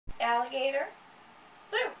Alligator.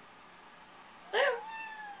 Lou. Lou.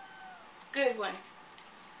 Good one.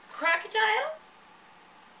 Crocodile.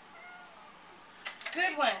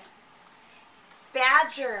 Good one.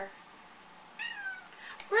 Badger.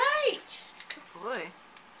 Right. Good boy.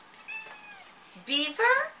 Beaver.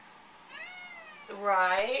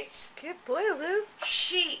 Right. Good boy, Lou.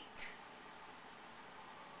 Sheep.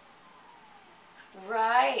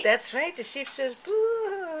 Right. That's right. The sheep says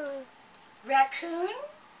boo. Raccoon.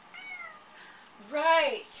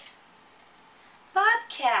 Right.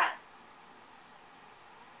 Bobcat.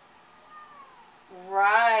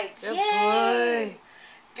 Right. Good Yay. boy.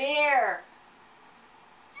 Bear.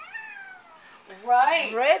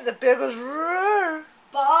 Right. Right. The bear goes roar.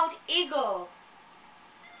 Bald eagle.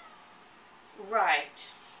 Right.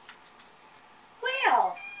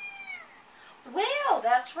 Whale. Whale,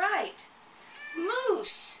 that's right.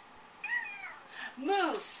 Moose.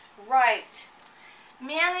 Moose, right.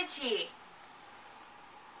 Manatee.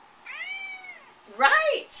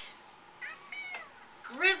 Right.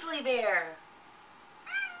 Grizzly bear.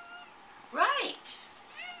 Right.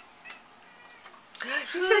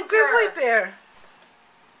 She said grizzly bear.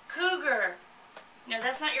 Cougar. No,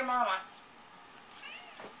 that's not your mama.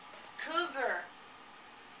 Cougar.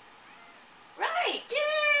 Right.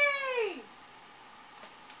 Yay!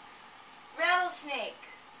 Rattlesnake.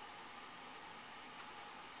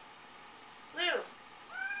 Lou.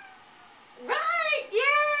 Right.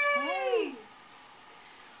 Yay!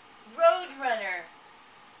 Roadrunner.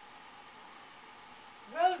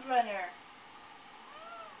 Roadrunner.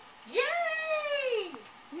 Yay!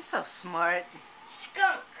 You're so smart.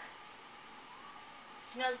 Skunk.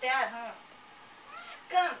 Smells bad, huh?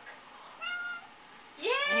 Skunk. Yay!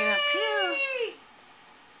 Yeah, pew.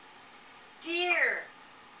 Deer.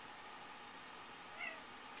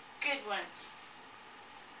 Good one.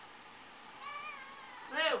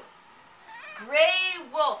 Lou. Gray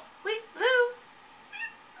wolf. Wait, Lou.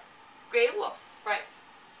 Gray wolf. Right.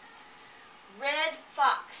 Red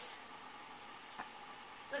fox.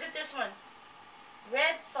 Look at this one.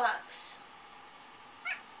 Red fox.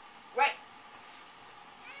 Right.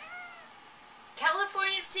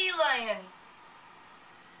 California sea lion.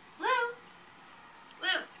 Lou.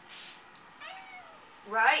 Lou.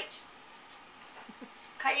 Right.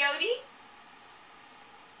 Coyote.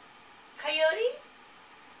 Coyote.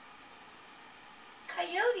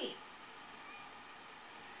 Coyote.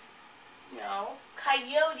 No.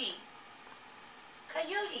 Coyote.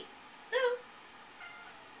 Coyote. Lou.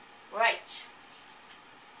 Right.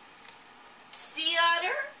 Sea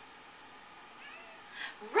otter.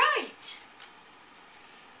 Right.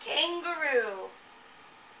 Kangaroo.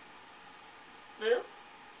 Lou.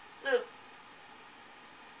 Lou.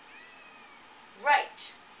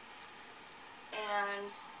 Right.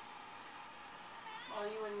 And, well,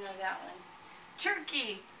 you wouldn't know that one.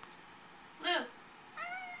 Turkey. Lou.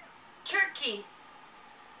 Turkey.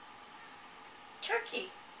 Turkey.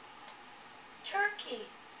 Turkey.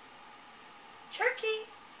 Turkey.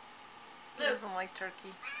 He Lou. doesn't like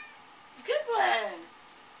turkey. Good one.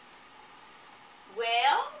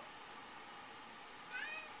 Whale.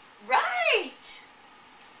 Right.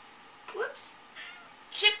 Whoops.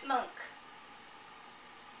 Chipmunk.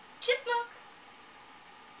 Chipmunk.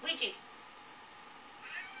 Ouija.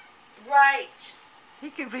 Right. He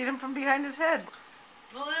could read him from behind his head.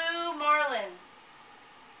 Blue marlin.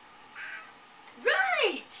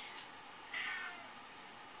 Right.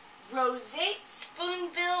 Roseate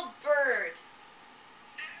spoonbill bird.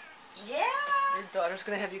 Yeah. Your daughter's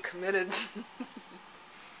gonna have you committed.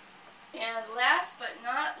 And last but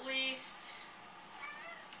not least,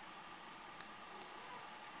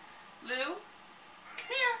 Lou, come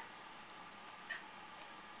here.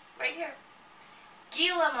 Right here.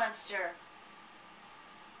 Gila monster.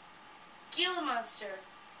 Gila monster.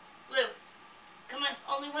 Lou, come on,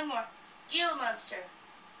 only one more. Gila monster.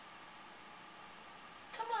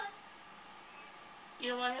 Come on. You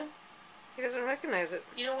don't want to? He doesn't recognize it.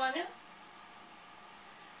 You don't want to?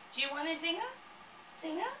 Do you want to sing it?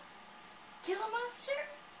 Sing it? Gila monster?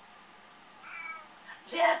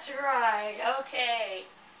 That's right. Okay.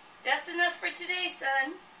 That's enough for today,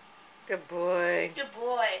 son. Good boy. Good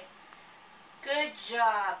boy. Good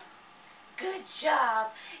job. Good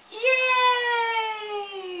job.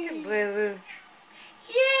 Yay! Good boy, Lou.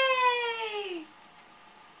 Yay!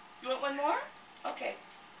 You want one more? Okay.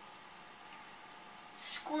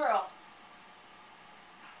 Squirrel.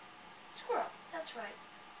 Squirrel. That's right.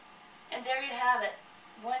 And there you have it.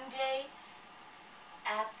 One day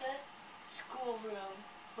at the schoolroom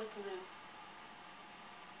with Lou.